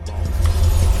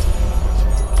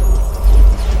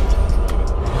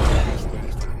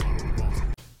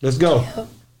Let's go. Okay.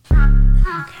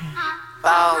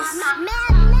 Balls.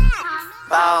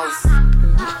 Balls.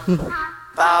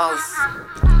 Balls.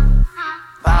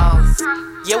 Balls.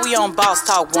 Yeah, we on Boss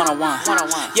Talk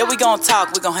 101. Yeah, we gon'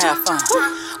 talk, we gon' have fun.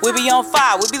 We be on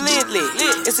fire, we be lit.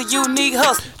 It's a unique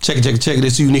hustle. Check it.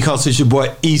 It's a unique hustle. It's your boy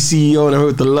ECEO, and I'm here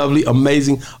with the lovely,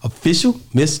 amazing, official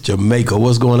Miss Jamaica.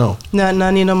 What's going on?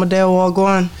 Nothing, you know, my dad all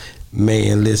going.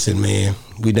 Man, listen, man.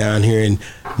 We down here in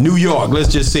New York.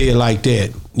 Let's just say it like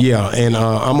that. Yeah, and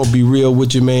I'm going to be real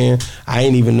with you, man. I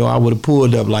ain't even know I would have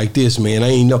pulled up like this, man. I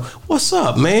ain't know. What's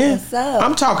up, man? What's up?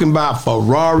 I'm talking about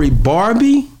Fararrii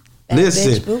Barbii. Bad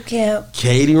Listen, bitch Bootcamp.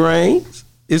 Katie Raine,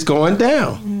 it's going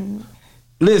down.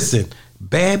 Listen,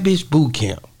 Bad Bitch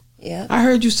Bootcamp. Yeah. I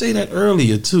heard you say that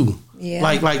earlier, too. Yeah.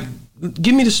 Like,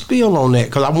 give me the spiel on that,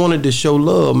 because I wanted to show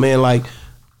love, man. Like,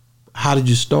 how did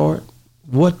you start?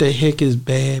 What the heck is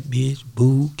Bad Bitch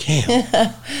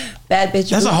Bootcamp? Bad Bitch Bootcamp.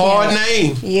 That's a hard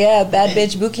name. Yeah, Bad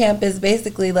Bitch Bootcamp is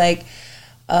basically like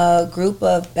a group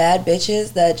of bad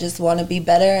bitches that just want to be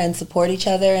better and support each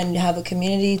other and have a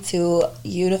community to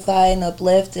unify and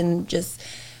uplift and just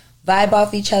vibe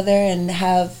off each other and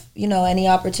have, you know, any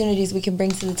opportunities we can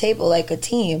bring to the table like a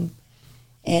team.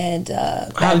 And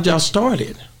how did y'all start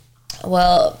it?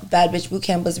 Well, Bad Bitch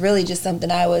Bootcamp was really just something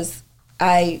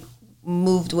I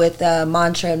moved with a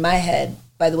mantra in my head.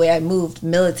 By the way, I moved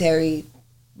military,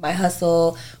 my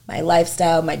hustle, my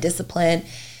lifestyle, my discipline,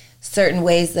 certain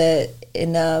ways that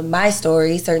in my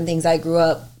story, certain things I grew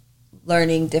up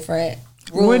learning different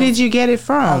rules. Where did you get it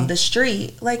from? The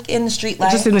street, like in the street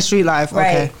life. Just in the street life,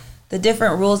 okay. Right. The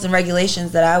different rules and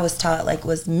regulations that I was taught, like,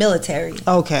 was military.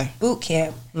 Okay. Boot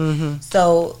camp. Mm-hmm.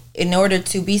 So in order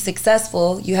to be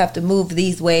successful, you have to move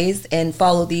these ways and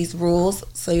follow these rules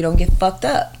so you don't get fucked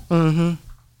up. Mm-hmm.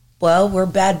 Well, we're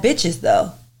bad bitches,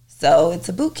 though. So it's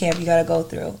a boot camp you got to go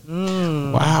through.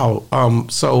 Wow.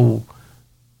 So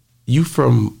you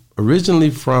originally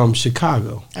from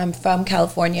Chicago? I'm from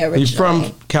California originally. You're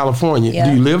from California. Yeah.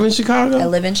 Do you live in Chicago? I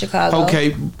live in Chicago.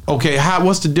 Okay.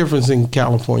 What's the difference in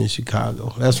California and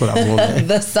Chicago? That's what I want to ask.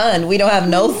 The sun. We don't have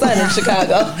no sun in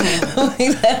Chicago.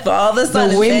 We have all the sun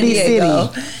the in windy San Diego.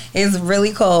 city. It's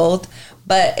really cold,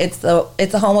 but it's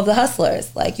a home of the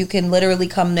hustlers. Like, you can literally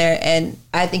come there, and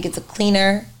I think it's a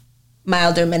cleaner,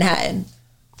 milder Manhattan.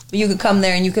 But you could come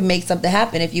there and you can make something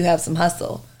happen if you have some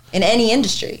hustle in any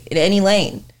industry, in any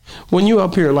lane. When you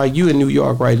up here, like you in New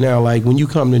York right now, like when you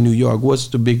come to New York, what's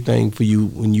the big thing for you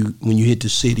when you hit the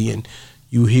city and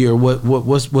you hear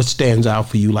what stands out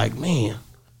for you? Like, man.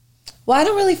 Well, I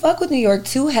don't really fuck with New York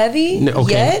too heavy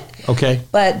yet. Okay.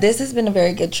 But this has been a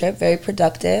very good trip, very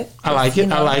productive. I like it.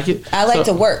 I like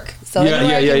to work. So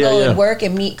anywhere I can go and work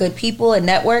and meet good people and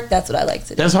network, that's what I like to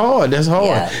do. That's hard.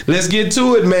 Yeah. Let's get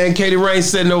to it, man. Katie Raine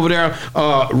sitting over there.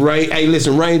 Raine, hey,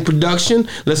 listen, Raine Production.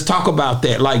 Let's talk about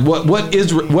that. Like, what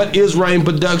is Raine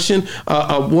Production?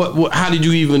 How did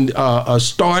you even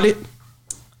start it?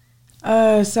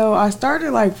 So I started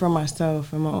like for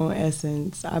myself in my own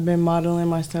essence. I've been modeling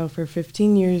myself for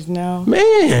 15 years now.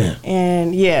 Man.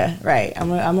 And yeah, right.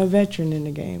 I'm a veteran in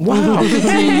the game. Wow,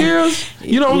 15 years?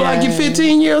 You don't like you're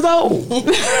 15 years old.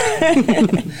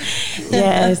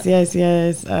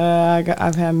 Yes.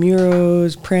 I've had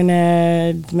murals, print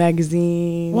ads,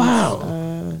 magazines.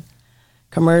 Wow.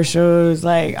 Commercials.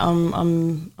 Like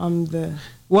I'm the.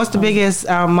 What's the biggest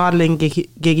modeling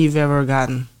gig you've ever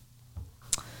gotten?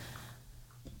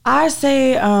 I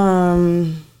say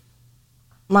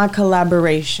my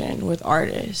collaboration with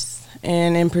artists,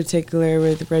 and in particular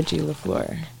with Reggie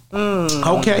LaFleur.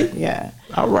 Okay. Yeah.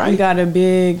 All right. We got a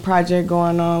big project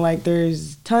going on. Like,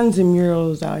 there's tons of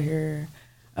murals out here.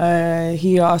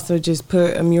 He also just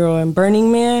put a mural in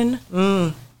Burning Man.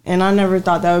 And I never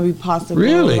thought that would be possible.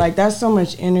 Really? Like, that's so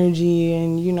much energy,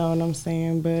 and you know what I'm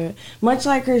saying. But much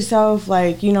like herself,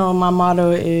 like, you know, my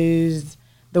motto is,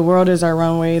 the world is our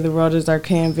runway, the world is our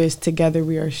canvas, together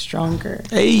we are stronger.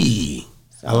 Hey,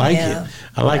 so, I like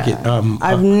it.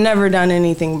 I've never done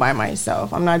anything by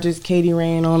myself. I'm not just Katie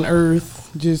Raine on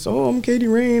earth, just, I'm Katie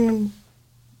Raine, I'm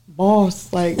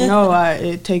boss. Like, no,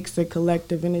 it takes a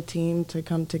collective and a team to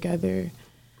come together.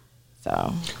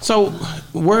 So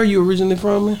where are you originally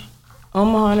from, man?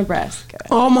 Omaha, Nebraska.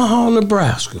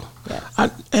 Yes. I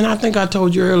think I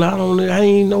told you earlier, I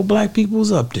ain't know black people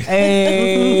was up there.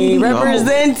 Hey,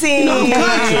 representing. I'm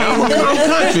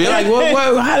country. Like,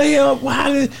 how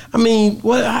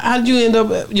did you end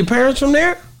up, your parents from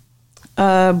there?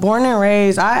 Born and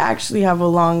raised. I actually have a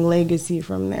long legacy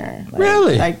from there. Like,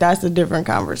 really? Like, that's a different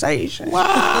conversation.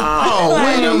 Wow.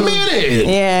 Wait a minute.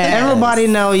 Yeah. Everybody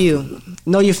know you.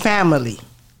 Know your family.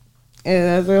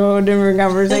 that's a whole different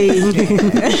conversation.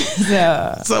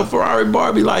 So Fararrii,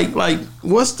 Barbii, like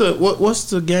what's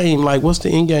the game? Like what's the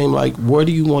end game? Like where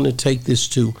do you want to take this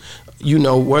to? You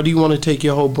know, where do you want to take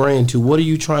your whole brand to? What are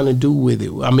you trying to do with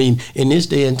it? I mean, in this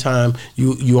day and time,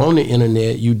 you on the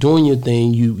internet, you doing your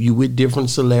thing, you with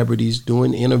different celebrities,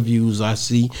 doing interviews, I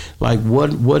see. Like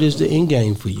what is the end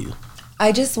game for you?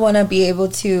 I just want to be able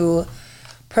to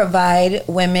provide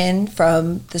women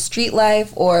from the street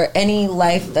life or any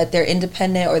life that they're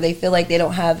independent or they feel like they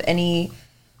don't have any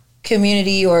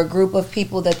community or a group of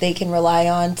people that they can rely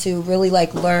on to really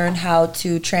like learn how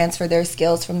to transfer their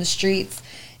skills from the streets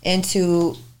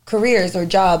into careers or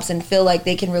jobs and feel like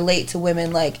they can relate to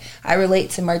women. Like I relate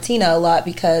to Martina a lot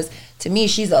because to me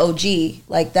she's an OG.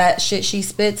 Like that shit she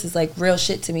spits is like real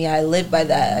shit to me. I live by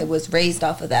that. I was raised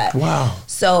off of that. Wow.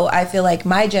 So I feel like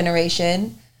my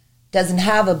generation doesn't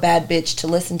have a bad bitch to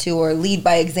listen to or lead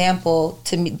by example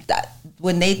to me. That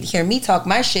when they hear me talk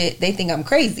my shit, they think I'm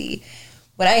crazy.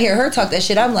 When I hear her talk that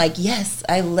shit, I'm like, yes,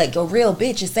 I like a real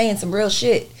bitch is saying some real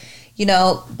shit, you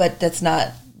know, but that's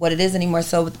not what it is anymore.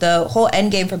 So with the whole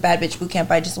end game for Bad Bitch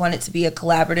Bootcamp, I just want it to be a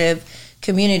collaborative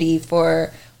community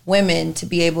for women to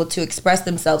be able to express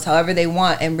themselves however they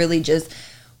want and really just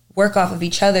work off of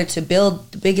each other to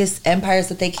build the biggest empires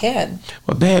that they can.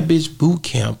 Well, Bad Bitch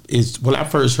Bootcamp is, when I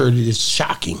first heard it, it's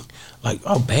shocking. Like,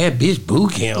 oh, Bad Bitch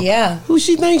Bootcamp. Yeah. Who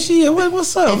she thinks she is?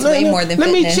 What's up? It's way more than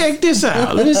Let me fitness. check this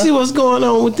out. Let me see what's going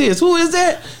on with this. Who is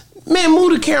that? Man,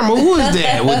 move the camera. Who is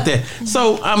that with that?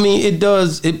 So, I mean,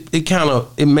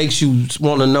 it makes you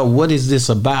want to know what is this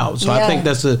about. So I think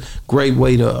that's a great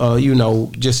way to,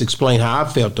 just explain how I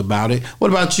felt about it. What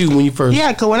about you when you first?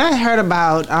 Yeah, because when I heard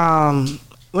about,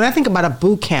 when I think about a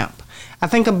boot camp, I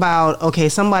think about, okay,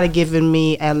 somebody giving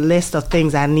me a list of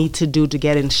things I need to do to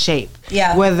get in shape.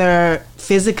 Yeah. Whether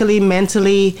physically,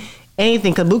 mentally,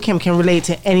 anything, because boot camp can relate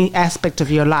to any aspect of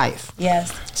your life.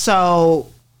 Yes. So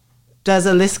does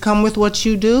a list come with what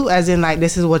you do? As in, like,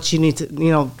 this is what you need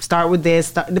to, start with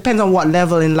this. Depends on what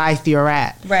level in life you're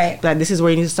at. Right. Like, this is where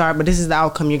you need to start, but this is the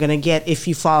outcome you're going to get if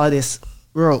you follow this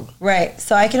rule. Right.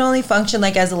 So I can only function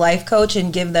like as a life coach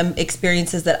and give them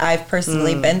experiences that I've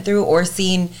personally been through or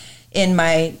seen in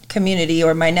my community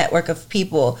or my network of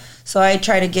people. So I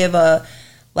try to give a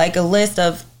list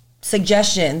of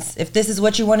suggestions. If this is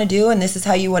what you want to do and this is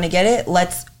how you want to get it,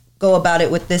 let's go about it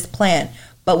with this plan.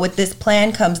 But with this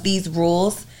plan comes these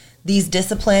rules, these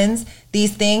disciplines,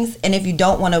 these things. And if you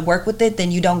don't want to work with it,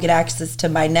 then you don't get access to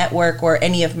my network or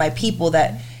any of my people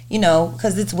that,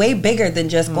 because it's way bigger than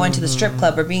just going to the strip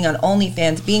club or being on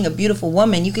OnlyFans. Being a beautiful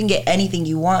woman, you can get anything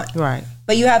you want. Right.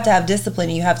 But you have to have discipline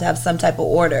and you have to have some type of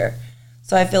order.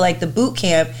 So I feel like the boot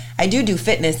camp, I do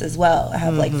fitness as well. I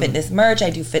have like fitness merch. I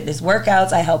do fitness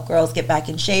workouts. I help girls get back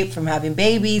in shape from having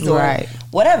babies or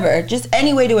whatever. Just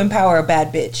any way to empower a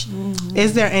bad bitch.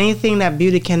 Is there anything that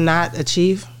beauty cannot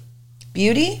achieve?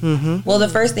 Beauty? Well, the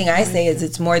first thing I say is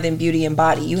it's more than beauty and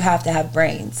body. You have to have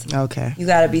brains. Okay. You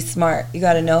got to be smart. You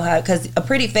got to know how, because a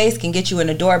pretty face can get you in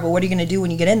the door, but what are you going to do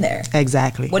when you get in there?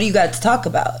 Exactly. What do you got to talk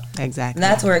about? Exactly. And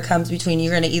that's where it comes between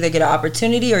you're going to either get an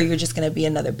opportunity or you're just going to be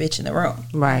another bitch in the room.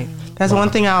 Right. That's one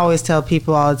thing I always tell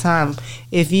people all the time.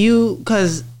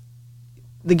 Because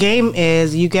the game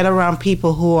is you get around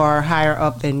people who are higher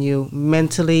up than you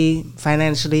mentally,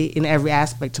 financially, in every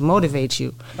aspect to motivate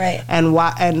you. Right.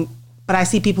 But I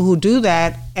see people who do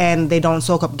that and they don't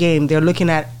soak up game. They're looking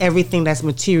at everything that's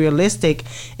materialistic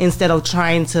instead of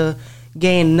trying to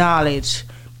gain knowledge,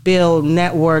 build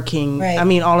networking. Right. I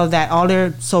mean, all of that. All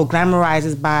they're so glamorized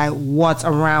is by what's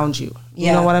around you.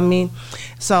 You know what I mean?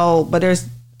 So, but there's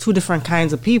two different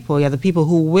kinds of people. You have the people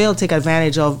who will take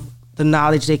advantage of the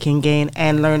knowledge they can gain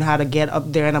and learn how to get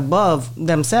up there and above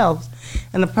themselves.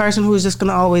 And the person who's just going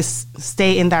to always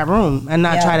stay in that room and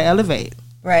not try to elevate.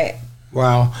 Right.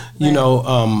 Wow. I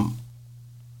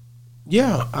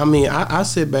mean, I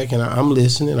sit back and I'm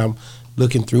listening. I'm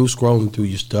looking through, scrolling through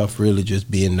your stuff, really just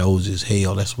being nosy as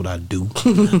hell. That's what I do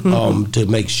to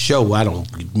make sure I don't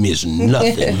miss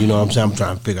nothing. You know what I'm saying? I'm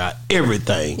trying to figure out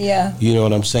everything. Yeah. You know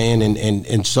what I'm saying?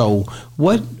 And so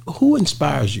who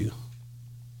inspires you?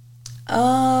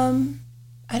 I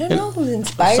don't know who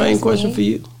inspires me. Same question for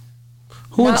you.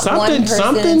 What me,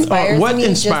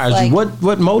 inspires you? What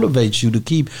motivates you to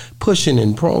keep pushing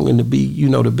and pronging to be,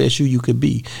 the best you could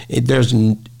be? There's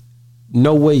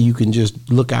no way you can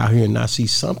just look out here and not see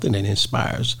something that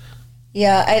inspires.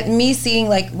 Yeah, me seeing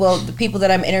the people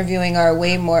that I'm interviewing are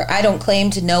way more. I don't claim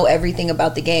to know everything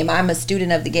about the game. I'm a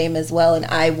student of the game as well, and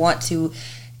I want to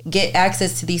get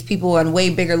access to these people on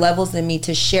way bigger levels than me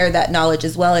to share that knowledge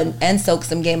as well and soak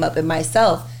some game up in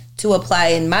myself to apply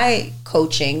in my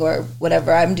coaching or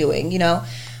whatever I'm doing,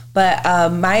 But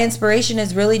my inspiration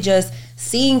is really just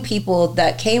seeing people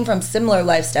that came from similar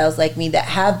lifestyles like me that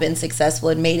have been successful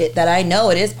and made it, that I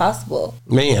know it is possible.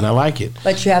 Man, I like it.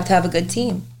 But you have to have a good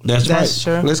team. That's right.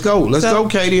 True. Let's go. Let's go,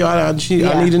 Katie. I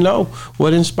need to know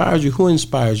what inspires you. Who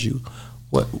inspires you?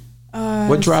 What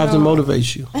drives and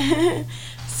motivates you?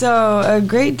 So a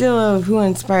great deal of who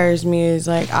inspires me is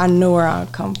like, I know where I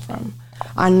come from.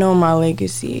 I know my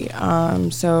legacy.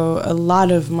 So a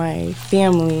lot of my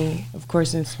family, of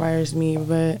course, inspires me,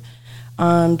 but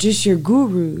just your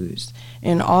gurus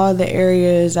in all the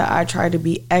areas that I try to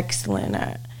be excellent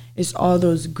at. It's all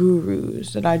those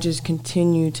gurus that I just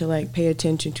continue to like pay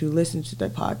attention to, listen to their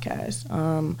podcast.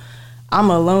 I'm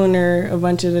a loner a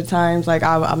bunch of the times. Like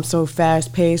I'm so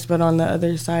fast paced, but on the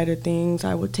other side of things,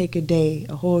 I would take a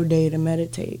whole day to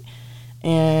meditate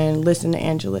and listen to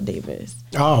Angela Davis.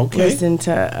 Oh, okay. Listen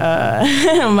to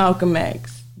Malcolm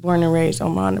X, born and raised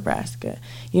Omaha, Nebraska.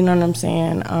 You know what I'm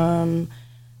saying?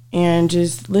 And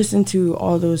just listen to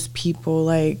all those people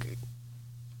like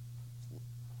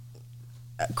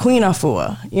Queen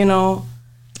Afua, you know?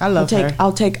 I love her.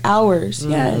 I'll take hours,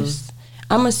 yes.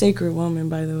 I'm a sacred woman,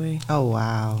 by the way. Oh,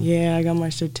 wow. Yeah, I got my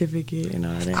certificate and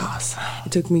all that. Awesome.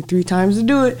 It took me 3 times to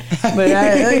do it, but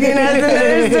that's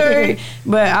another story.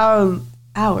 But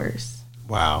hours.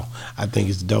 Wow, I think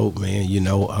it's dope, man. You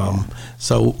know,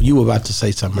 so you were about to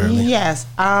say something earlier. Yes.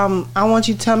 I want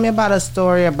you to tell me about a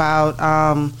story about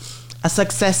a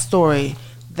success story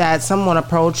that someone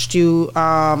approached you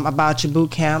about your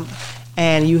boot camp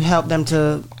and you helped them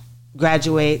to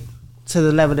graduate to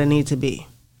the level they need to be.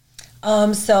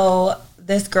 So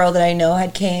this girl that I know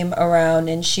had came around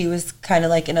and she was kind of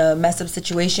like in a messed up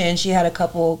situation. She had a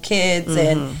couple kids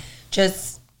and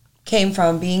just came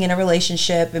from being in a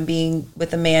relationship and being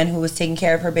with a man who was taking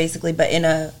care of her basically, but in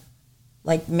a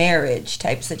like marriage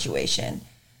type situation.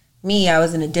 Me, I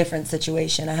was in a different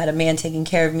situation. I had a man taking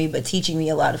care of me, but teaching me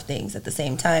a lot of things at the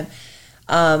same time.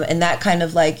 And that kind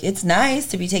of like, it's nice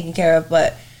to be taken care of,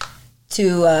 but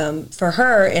for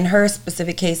her, in her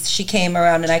specific case, she came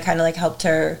around and I kind of like helped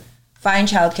her find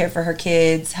childcare for her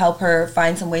kids, help her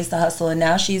find some ways to hustle. And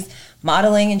now she's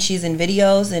modeling and she's in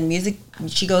videos and music.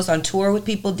 She goes on tour with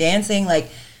people, dancing. Like,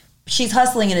 she's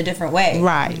hustling in a different way.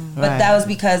 Right. But that was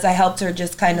because I helped her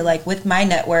just kind of like with my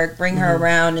network, bring her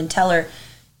around and tell her,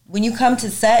 when you come to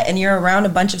set and you're around a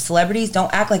bunch of celebrities,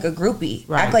 don't act like a groupie.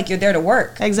 Right. Act like you're there to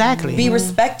work. Exactly. Be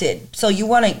respected. So we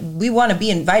want to be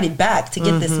invited back to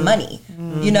get this money.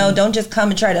 You know, don't just come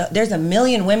and try to. There's a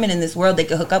million women in this world they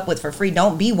could hook up with for free.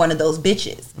 Don't be one of those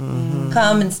bitches.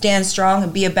 Come and stand strong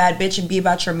and be a bad bitch and be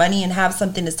about your money and have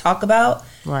something to talk about.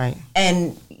 Right.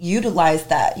 And utilize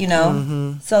that, you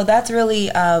know. So that's really,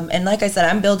 and like I said,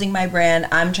 I'm building my brand.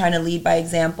 I'm trying to lead by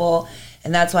example.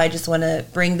 And that's why I just want to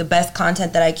bring the best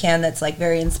content that I can that's like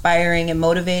very inspiring and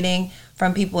motivating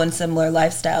from people in similar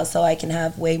lifestyles so I can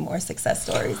have way more success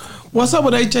stories. What's up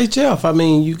with HHF? I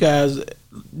mean, you guys,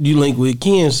 you link with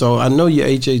Ken, so I know you're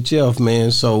HHF, man.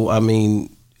 So, I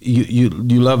mean, you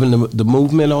loving the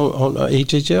movement on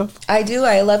HHF? I do.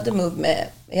 I love the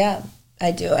movement. Yeah,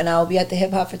 I do. And I'll be at the Hip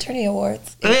Hop Fraternity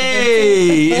Awards.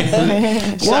 Hey!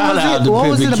 Shout out to What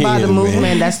was it about Ken, the movement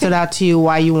man. that stood out to you,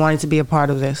 why you wanted to be a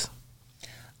part of this?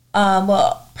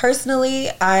 Well, personally,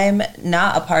 I'm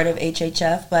not a part of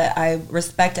HHF, but I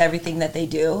respect everything that they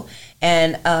do.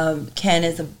 And Ken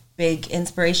is a big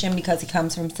inspiration because he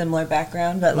comes from similar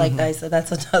background. But like I said,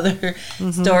 that's another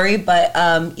story. But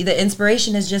the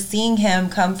inspiration is just seeing him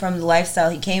come from the lifestyle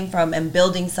he came from and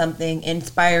building something,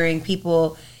 inspiring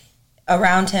people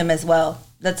around him as well.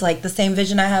 That's like the same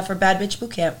vision I have for Bad Bitch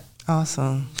Bootcamp.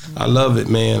 Awesome. I love it,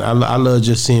 man. I love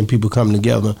just seeing people come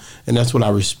together, and that's what I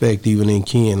respect even in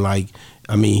Ken. Like,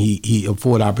 I mean, he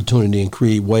afford opportunity and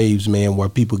create waves, man, where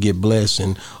people get blessed.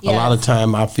 And a lot of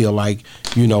time I feel like,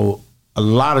 you know, a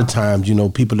lot of times, you know,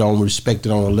 people don't respect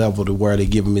it on a level to where they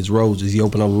give him his roses. He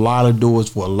opened a lot of doors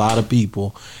for a lot of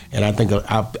people. And I think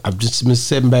I've just been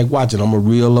sitting back watching. I'm a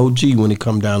real OG when it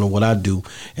come down to what I do.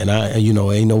 And I, you know,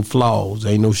 ain't no flaws,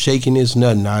 ain't no shakiness,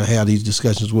 nothing. I have these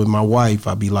discussions with my wife.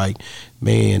 I be like,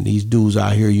 man, these dudes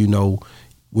out here, you know,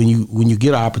 when you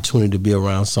get an opportunity to be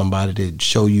around somebody that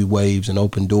show you waves and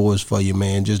open doors for you,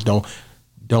 man, just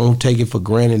don't take it for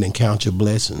granted and count your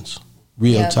blessings.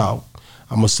 Real talk.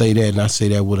 I'm gonna say that, and I say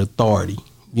that with authority.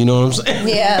 You know what I'm saying?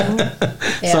 Yeah.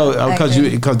 So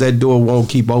because that door won't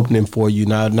keep opening for you,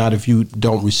 not if you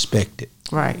don't respect it.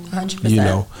 Right. 100%. You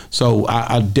know, so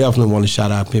I definitely want to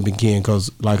shout out Pimpin' Ken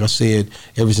because, like I said,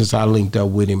 ever since I linked up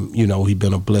with him, you know, he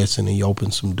been a blessing. He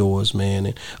opened some doors, man.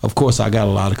 And of course, I got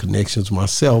a lot of connections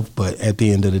myself, but at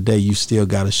the end of the day, you still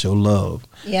got to show love.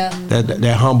 Yeah.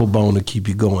 That humble bone to keep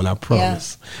you going, I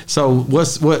promise. Yeah. So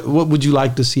what would you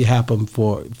like to see happen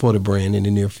for the brand in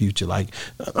the near future? Like,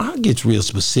 I'll get real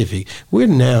specific. We're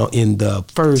now in the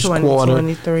first quarter.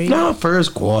 2023. No,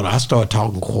 first quarter. I start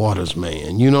talking quarters,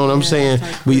 man. You know what I'm saying?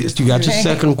 You got your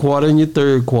second quarter and your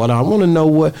third quarter. I want to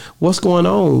know what's going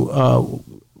on.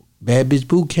 Bad Bitch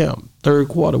Bootcamp, third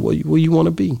quarter. Where you want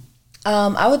to be?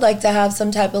 I would like to have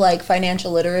some type of like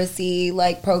financial literacy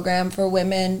like program for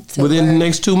women within the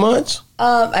next 2 months.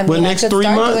 I mean, next 3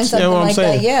 months. You know what I'm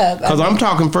saying? Yeah, because I'm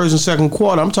talking first and second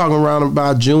quarter. I'm talking around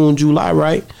about June, July,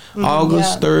 right? Mm-hmm.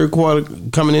 August, third quarter,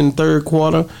 coming in third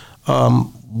quarter.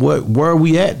 Where are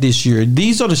we at this year?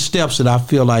 These are the steps that I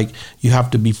feel like you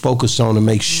have to be focused on to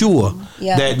make sure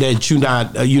that you're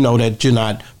not, that you're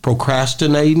not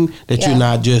procrastinating, that you're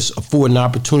not just affording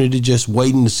opportunity, just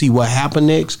waiting to see what happens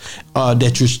next,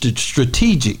 that you're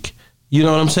strategic. You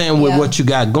know what I'm saying? With what you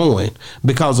got going.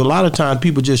 Because a lot of times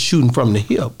people just shooting from the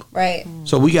hip. Right.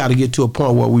 So we got to get to a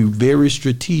point where we're very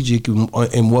strategic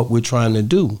in what we're trying to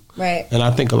do. Right. And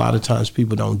I think a lot of times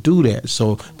people don't do that.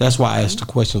 So that's why I asked the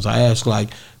questions. I asked,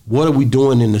 like, what are we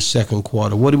doing in the second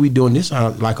quarter? What are we doing? This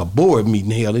sounds like a board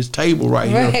meeting here. This table right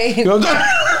here. You know what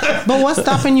I'm saying? But what's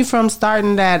stopping you from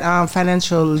starting that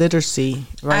financial literacy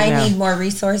right now? I need more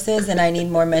resources and I need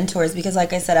more mentors because,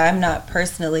 like I said, I'm not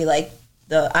personally like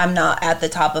I'm not at the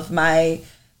top of my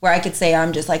where I could say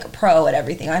I'm just like a pro at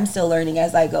everything. I'm still learning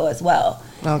as I go as well.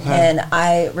 Okay. And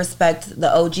I respect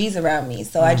the OGs around me.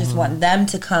 So I just want them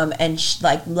to come and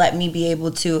let me be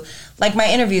able to, like my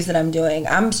interviews that I'm doing,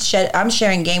 I'm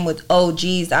sharing game with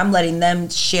OGs. I'm letting them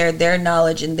share their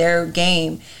knowledge and their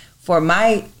game for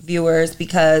my viewers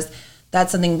because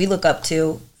that's something we look up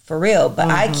to for real. But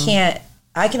I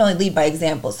can only lead by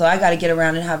example. So I got to get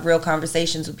around and have real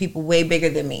conversations with people way bigger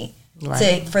than me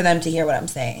for them to hear what I'm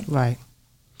saying. Right.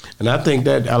 And I think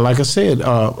that, like I said,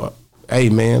 hey,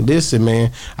 man, listen,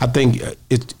 man, I think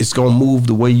it's going to move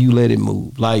the way you let it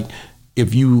move. Like,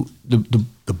 if you, the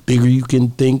bigger you can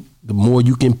think, the more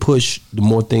you can push, the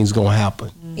more things going to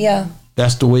happen. Yeah.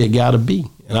 That's the way it got to be.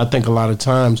 And I think a lot of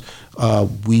times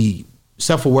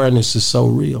self-awareness is so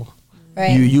real.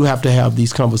 Right. You have to have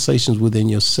these conversations within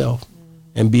yourself.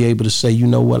 And be able to say, you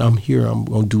know what, I'm here, I'm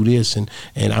going to do this, and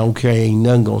I don't care, ain't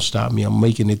nothing going to stop me. I'm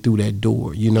making it through that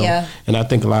door, you know? Yeah. And I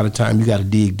think a lot of time you got to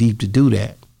dig deep to do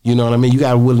that. You know what I mean? You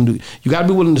got to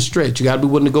be willing to stretch. You got to be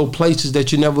willing to go places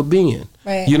that you never been.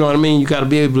 Right. You know what I mean? You got to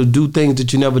be able to do things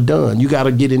that you never done. You got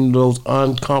to get into those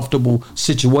uncomfortable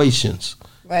situations.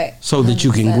 Right. So that 100%.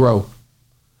 You can grow.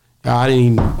 I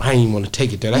didn't even want to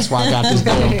take it there. That's why I got this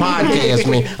damn podcast,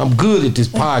 man. I'm good at this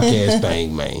podcast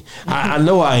thing, man. I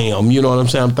know I am. You know what I'm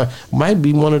saying? Might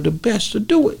be one of the best to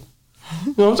do it.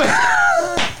 You know what I'm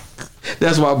saying?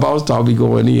 That's why Boss Talk be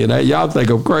going in. Y'all think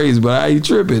I'm crazy, but I ain't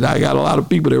tripping. I got a lot of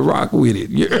people that rock with it.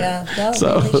 Yeah,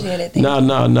 so, appreciate it.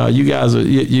 No. You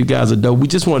guys are dope. We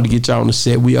just wanted to get y'all on the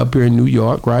set. We up here in New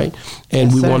York, right?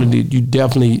 And we wanted to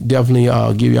definitely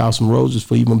give y'all some roses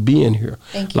for even being here.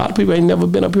 Thank you. A lot of people ain't never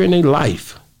been up here in their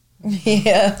life.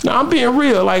 Yeah. No, I'm being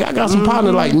real. Like, I got some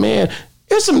partners like, man,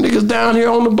 there's some niggas down here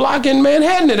on the block in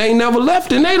Manhattan that ain't never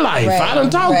left in their life. Right. I done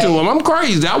talked to them. I'm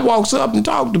crazy. I walks up and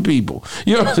talk to people.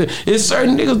 You know what I'm saying? It's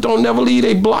certain niggas don't never leave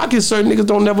their block. It's certain niggas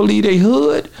don't never leave their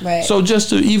hood. Right. So just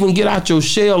to even get out your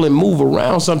shell and move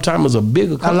around sometimes is a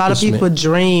big accomplishment. A lot of people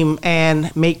dream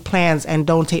and make plans and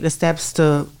don't take the steps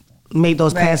to make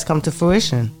those plans come to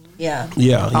fruition. Yeah.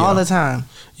 All the time.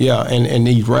 Yeah, and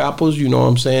these rappers, you know what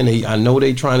I'm saying? I know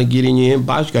they trying to get in your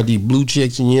inbox. You got these blue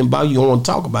checks in your inbox. You don't want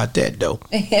to talk about that, though.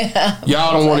 Yeah.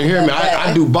 Y'all don't want to hear me.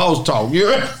 I do boss talk.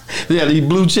 Yeah, these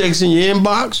blue checks in your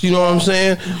inbox. You know what I'm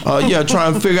saying? Try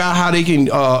and figure out how they can,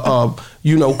 come up.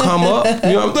 You know what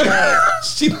I'm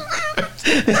saying?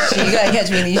 You gotta catch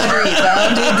me in these streets. I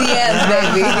don't do DMs,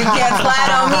 baby. You can't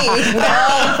slide on me.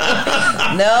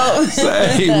 No.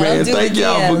 Hey, man, thank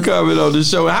y'all for coming on the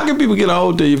show. How can people get a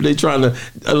hold of you if they trying to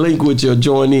link with you or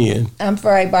join in? I'm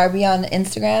Fararrii Barbii on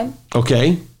Instagram.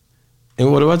 Okay.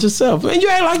 And what about yourself? Man, you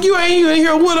act like you ain't even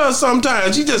here with us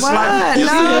sometimes. You just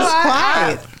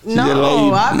quiet.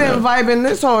 No, I've been vibing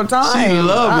this whole time. She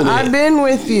loving it. I've been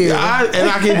with you. And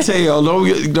I can tell.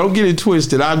 Don't get it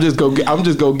twisted. I'm just gonna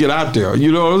get out there.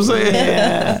 You know what I'm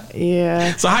saying?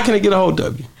 Yeah. So how can I get a hold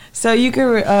of you? So you can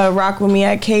rock with me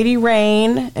at Katie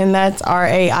Raine, and that's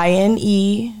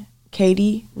RAINE.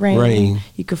 Katie Raine. Raine.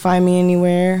 You can find me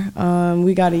anywhere.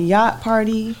 We got a yacht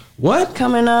party. What?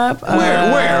 Coming up.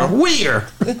 Where?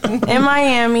 In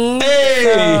Miami. Hey!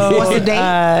 So, What's the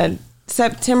date?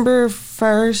 September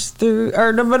 1st through,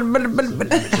 September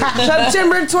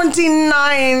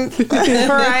 29th,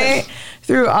 right?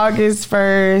 Through August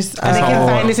 1st. And they can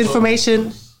find this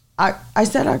information. I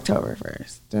said October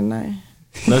 1st, didn't I?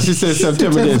 No, she said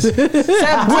September. What is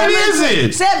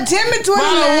it? September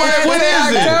 29th. What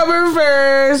is it? October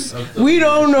 1st. We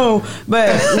don't know.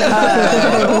 But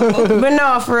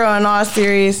no, for real, in all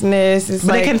seriousness, it's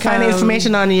But like, they can find the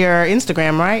information on your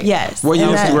Instagram, right? Yes. Where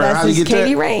your Instagram? That's How do you just get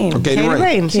Katie that? Raine. Okay, Katie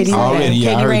Raine. Katie Already, Raine.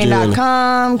 yeah, I heard you.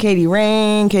 KatieRaine.com, Katie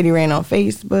Raine, Katie Raine on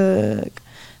Facebook.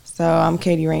 So I'm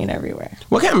Katie Raine everywhere.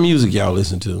 What kind of music y'all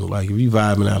listen to? Like, if you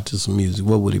vibing out to some music,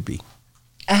 what would it be?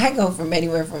 I go from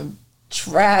anywhere from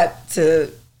trap to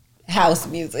house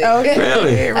music. Okay.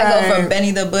 Really? I go from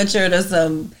Benny the Butcher to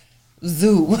some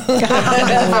Zoo.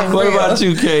 What about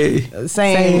you, Kay?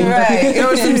 Same. Right. There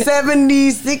was some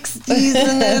 70s, 60s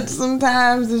in it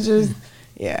sometimes. It's just,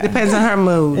 yeah. Depends on her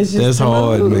mood. It's just That's the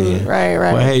hard, mood. man. Right.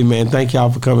 Well, hey, man, thank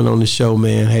y'all for coming on the show,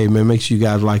 man. Hey, man, make sure you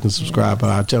guys like and subscribe.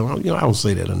 I tell I don't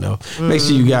say that enough. Make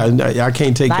sure you guys, I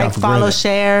can't take y'all Like, for follow, granted.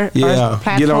 share. Yeah,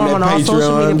 get on that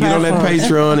Patreon. Get on that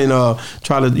Patreon and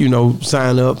try to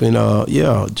sign up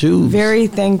and choose. Very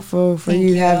thankful for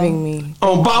you having me.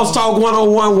 On Boss Talk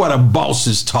 101, what a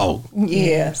bosses talk.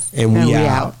 Yes. And we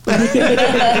out.